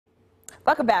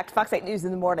Welcome back to Fox 8 News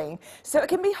in the Morning. So it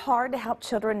can be hard to help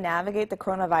children navigate the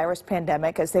coronavirus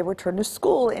pandemic as they return to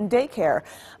school and daycare.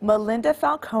 Melinda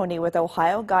Falcone with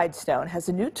Ohio Guidestone has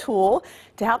a new tool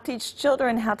to help teach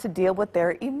children how to deal with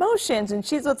their emotions. And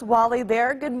she's with Wally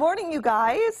there. Good morning, you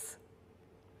guys.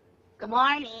 Good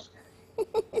morning.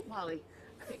 Wally,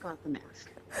 take off the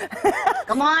mask.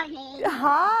 Good morning.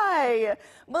 Hi.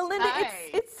 Melinda, Hi.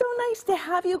 It's so nice to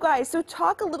have you guys. So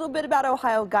talk a little bit about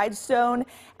Ohio Guidestone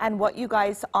and what you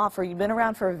guys offer. You've been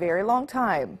around for a very long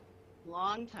time.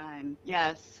 Long time,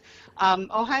 yes.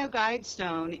 Ohio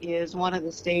Guidestone is one of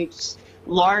the state's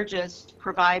largest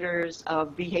providers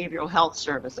of behavioral health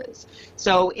services.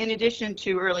 So in addition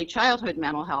to early childhood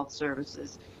mental health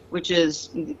services, which is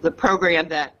the program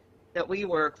that we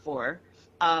work for,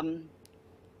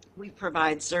 we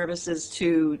provide services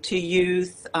to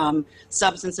youth,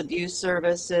 substance abuse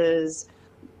services.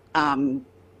 I'm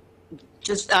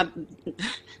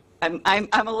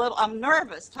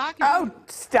nervous talking. Oh,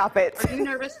 stop it! Are you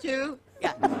nervous too?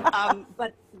 Yeah.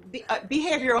 But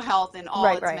behavioral health in all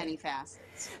its many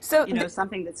facets. So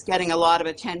something that's getting a lot of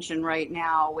attention right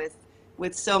now with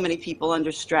so many people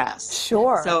under stress.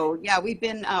 Sure. So yeah, we've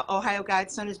been, Ohio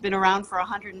Guidestone has been around for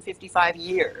 155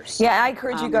 years. Yeah, I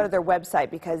encourage you to go to their website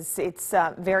because it's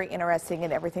very interesting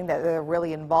in everything that they're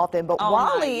really involved in. But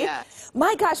Wally,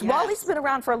 my gosh, yes. Wally's been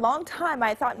around for a long time.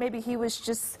 I thought maybe he was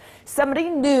just somebody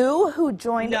new who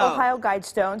joined Ohio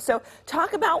Guidestone. So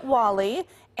talk about Wally,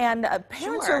 and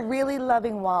parents are really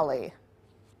loving Wally.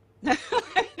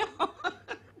 I know.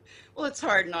 Well, it's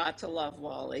hard not to love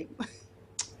Wally.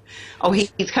 Oh,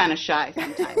 he's kind of shy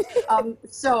sometimes.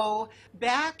 So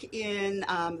back in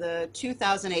the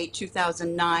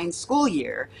 2008-2009 school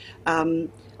year,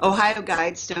 Ohio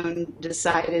Guidestone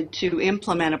decided to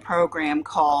implement a program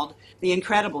called the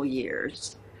Incredible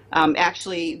Years.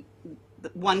 Actually,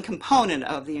 one component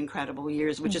of the Incredible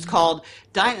Years, which is called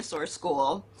Dinosaur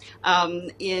School,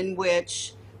 in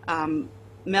which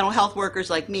mental health workers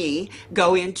like me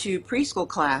go into preschool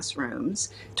classrooms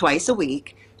twice a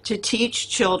week to teach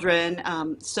children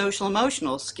social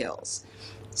emotional skills.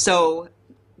 So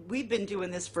we've been doing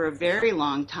this for a very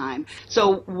long time.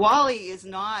 So Wally was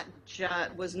not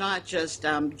just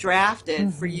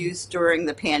drafted for use during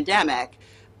the pandemic.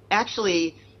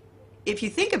 Actually, if you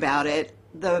think about it,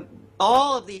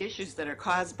 all of the issues that are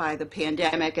caused by the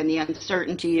pandemic and the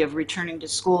uncertainty of returning to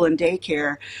school and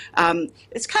daycare,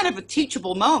 it's kind of a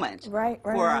teachable moment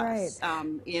for us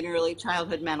in early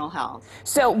childhood mental health.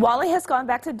 So Wally has gone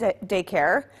back to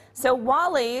daycare. So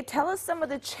Wally, tell us some of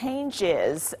the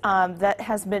changes that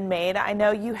has been made. I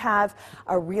know you have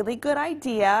a really good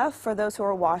idea for those who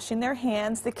are washing their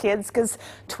hands, the kids, because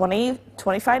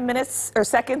 25 minutes or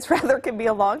seconds rather can be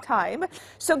a long time.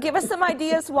 So give us some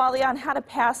ideas, Wally, on how to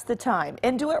pass the time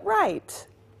and do it right.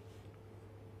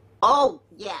 Oh,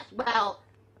 yes. Well,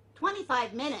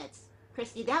 25 minutes,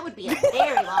 Christy, that would be a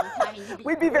very long time.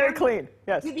 We'd be very clean,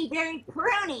 yes. You'd be very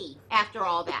pruny after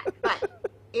all that. But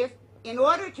in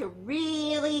order to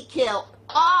really kill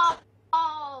all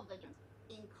the germs,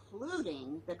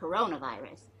 including the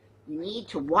coronavirus, you need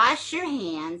to wash your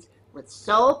hands with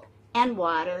soap and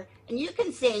water, and you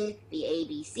can sing the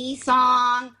ABC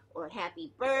song or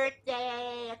happy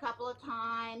birthday a couple of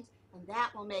times, and that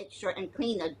will make sure and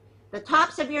clean the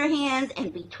tops of your hands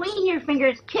and between your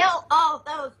fingers, kill all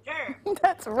those germs.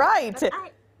 That's right.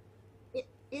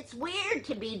 It's weird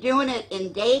to be doing it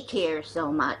in daycare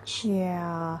so much.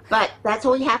 Yeah. But that's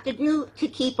what we have to do to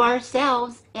keep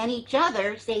ourselves and each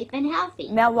other safe and healthy.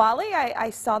 Now, Wally, I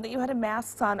saw that you had a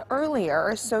mask on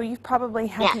earlier, so you probably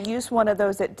had to use one of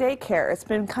those at daycare. It's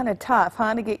been kind of tough,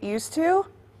 huh, to get used to?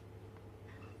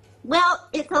 Well,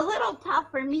 it's a little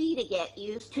tough for me to get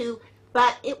used to,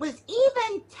 but it was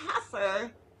even tougher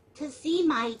to see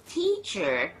my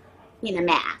teacher in a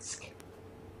mask.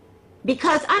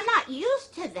 Because I'm not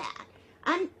used to that.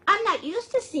 I'm not used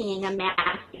to seeing a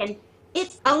mask, and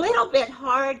it's a little bit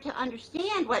hard to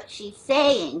understand what she's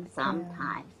saying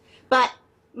sometimes. But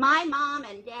my mom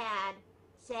and dad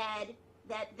said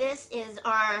that this is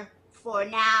our, for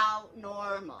now,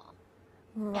 normal.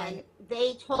 And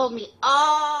they told me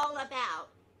all about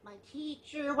my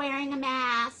teacher wearing a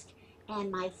mask and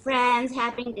my friends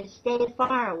having to stay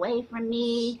far away from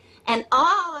me and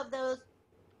all of those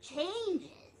changes.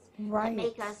 That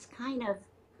make us kind of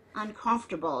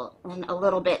uncomfortable and a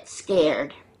little bit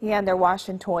scared. Yeah, and they're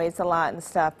washing toys a lot and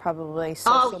stuff, probably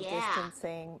social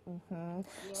distancing.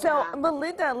 So,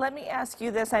 Melinda, let me ask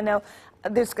you this. I know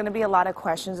there's going to be a lot of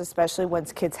questions, especially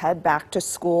once kids head back to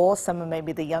school. Some of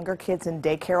maybe the younger kids in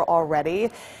daycare already.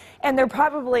 And they're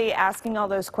probably asking all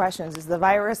those questions. Is the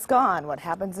virus gone? What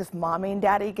happens if mommy and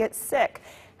daddy get sick?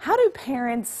 How do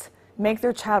parents make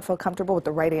their child feel comfortable with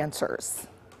the right answers?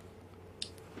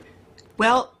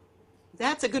 Well,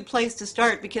 that's a good place to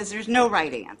start because there's no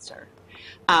right answer.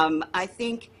 I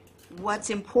think what's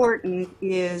important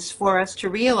is for us to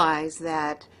realize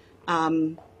that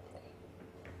that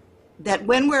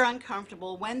when we're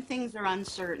uncomfortable, when things are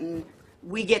uncertain,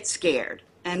 we get scared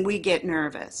and we get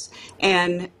nervous.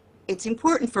 And it's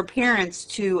important for parents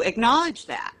to acknowledge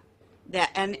that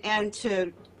and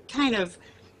to kind of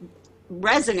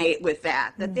resonate with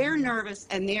that they're nervous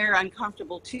and they're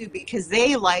uncomfortable too, because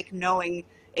they like knowing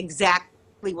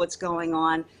exactly what's going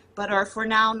on, but our for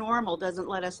now normal doesn't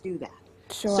let us do that.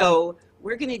 Sure. So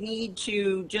we're going to need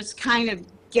to just kind of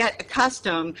get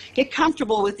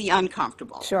comfortable with the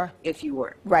uncomfortable, Sure. if you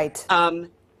were. Right.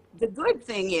 The good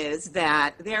thing is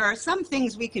that there are some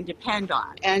things we can depend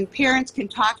on, and parents can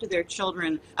talk to their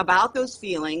children about those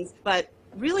feelings, but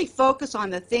really focus on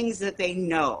the things that they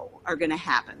know are going to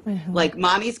happen. Mm-hmm. Like,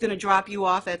 mommy's going to drop you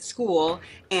off at school,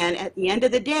 and at the end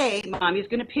of the day, mommy's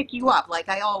going to pick you up like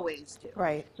I always do.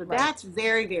 Right. So right. that's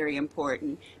very, very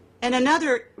important. And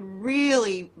another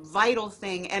really vital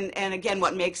thing, and again,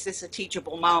 what makes this a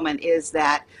teachable moment is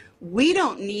that we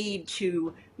don't need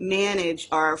to manage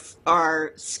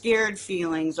our scared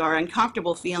feelings, our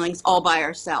uncomfortable feelings all by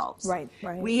ourselves. Right.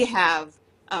 Right. We have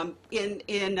in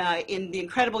the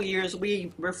incredible years,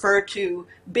 we refer to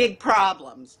big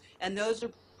problems, and those are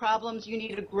problems you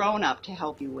need a grown-up to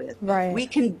help you with. Right. We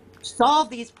can solve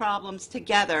these problems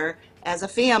together as a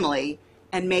family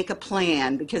and make a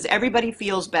plan, because everybody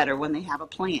feels better when they have a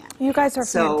plan. You guys are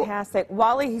fantastic.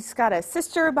 Wally, he's got a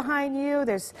sister behind you.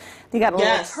 You got a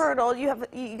little turtle.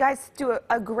 You guys do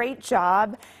a great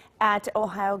job at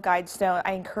Ohio Guidestone.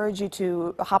 I encourage you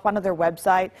to hop onto their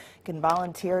website. You can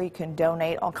volunteer, you can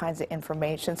donate, all kinds of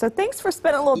information. So thanks for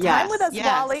spending a little time with us,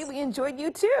 Wally. We enjoyed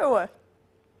you too.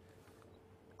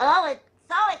 Oh, it's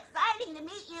so exciting to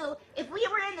meet you. If we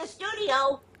were in the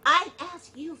studio, I'd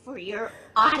ask you for your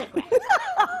autograph.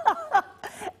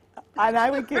 And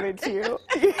I would give it to you.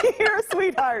 You're a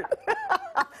sweetheart.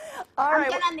 All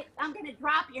right. I'm gonna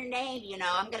drop your name, you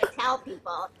know. I'm gonna tell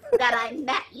people that I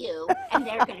met you, and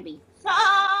they're gonna be so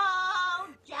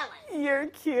jealous. You're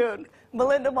cute.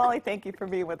 Melinda, Molly, thank you for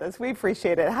being with us. We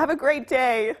appreciate it. Have a great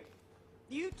day.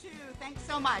 You too. Thanks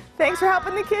so much. Thanks for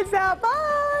helping the kids out.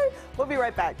 Bye. We'll be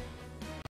right back.